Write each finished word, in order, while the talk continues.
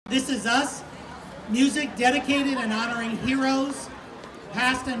This Is Us, music dedicated and honoring heroes,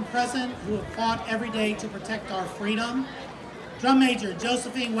 past and present, who have fought every day to protect our freedom. Drum Major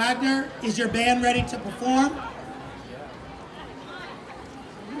Josephine Wagner, is your band ready to perform?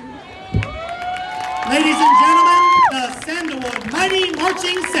 Ladies and gentlemen, the Sandalwood Mighty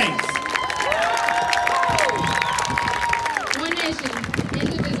Marching Saints. One nation,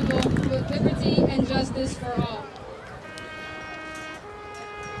 indivisible, with liberty and justice for all.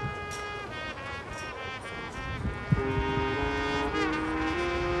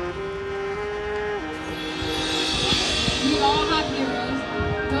 We all have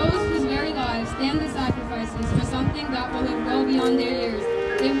heroes, those whose very lives stand the sacrifices for something that will live well beyond their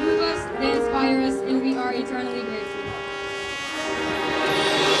years. They move us, they inspire us, and we are eternally grateful.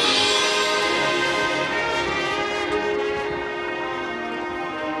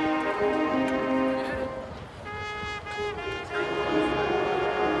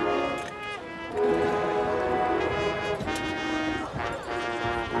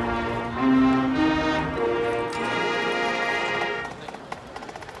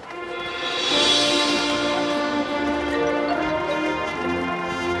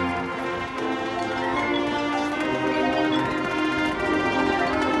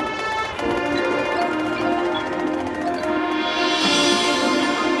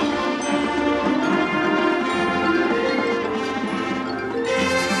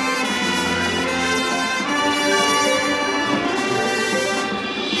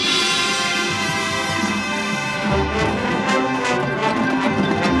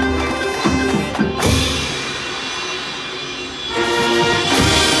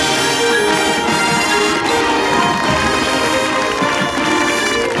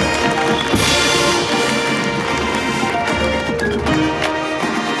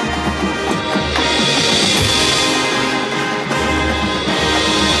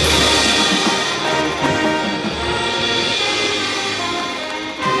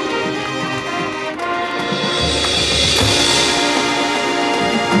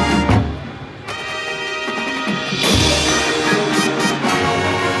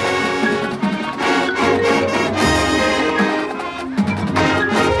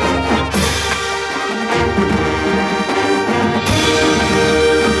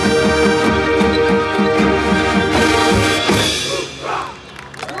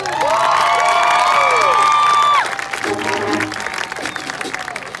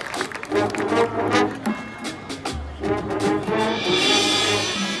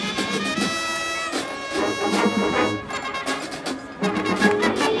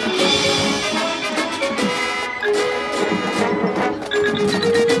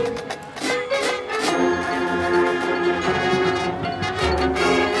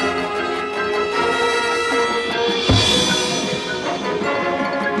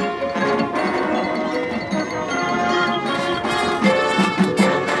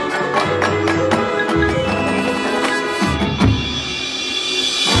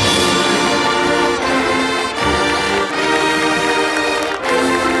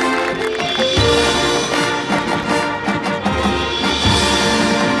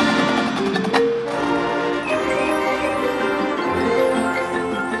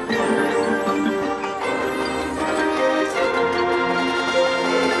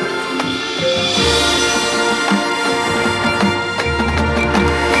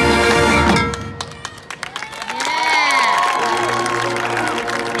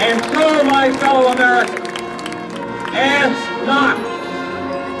 And so, my fellow Americans, ask not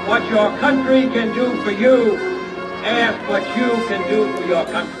what your country can do for you, ask what you can do for your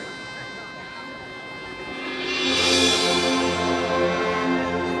country.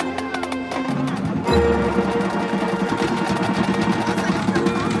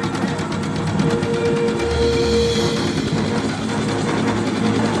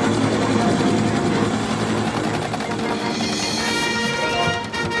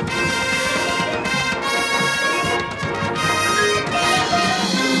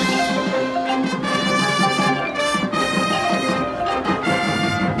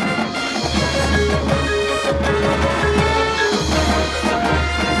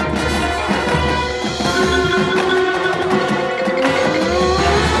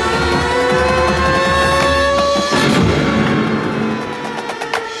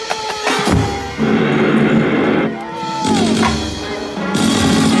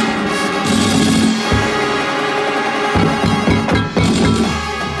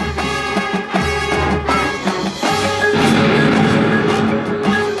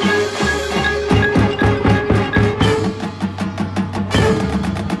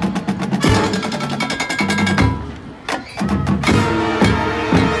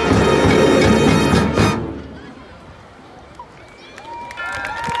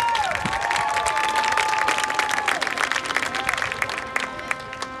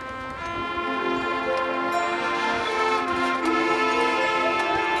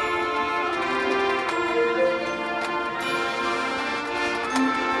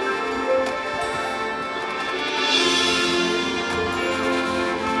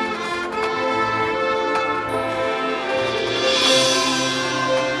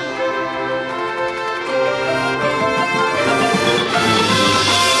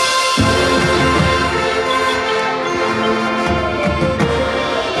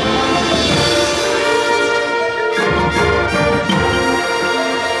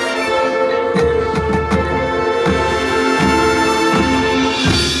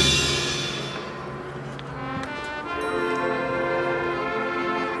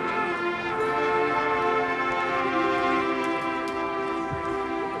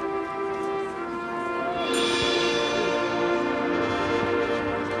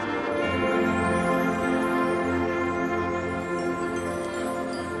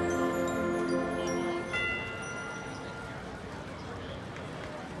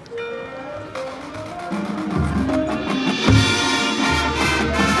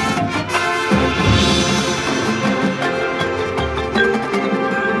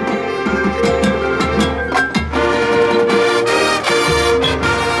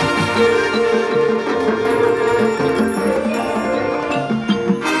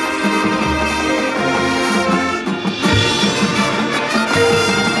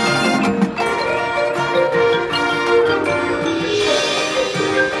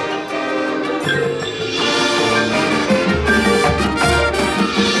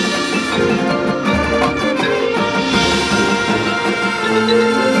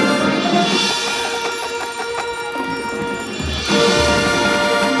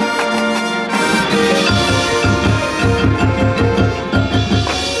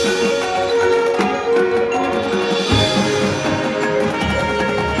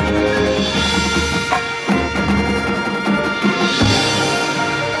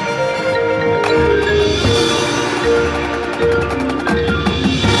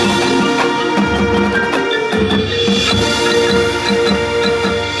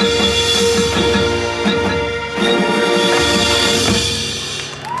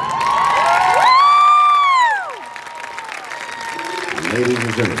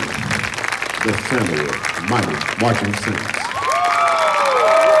 Sandalwood, mighty marching saints.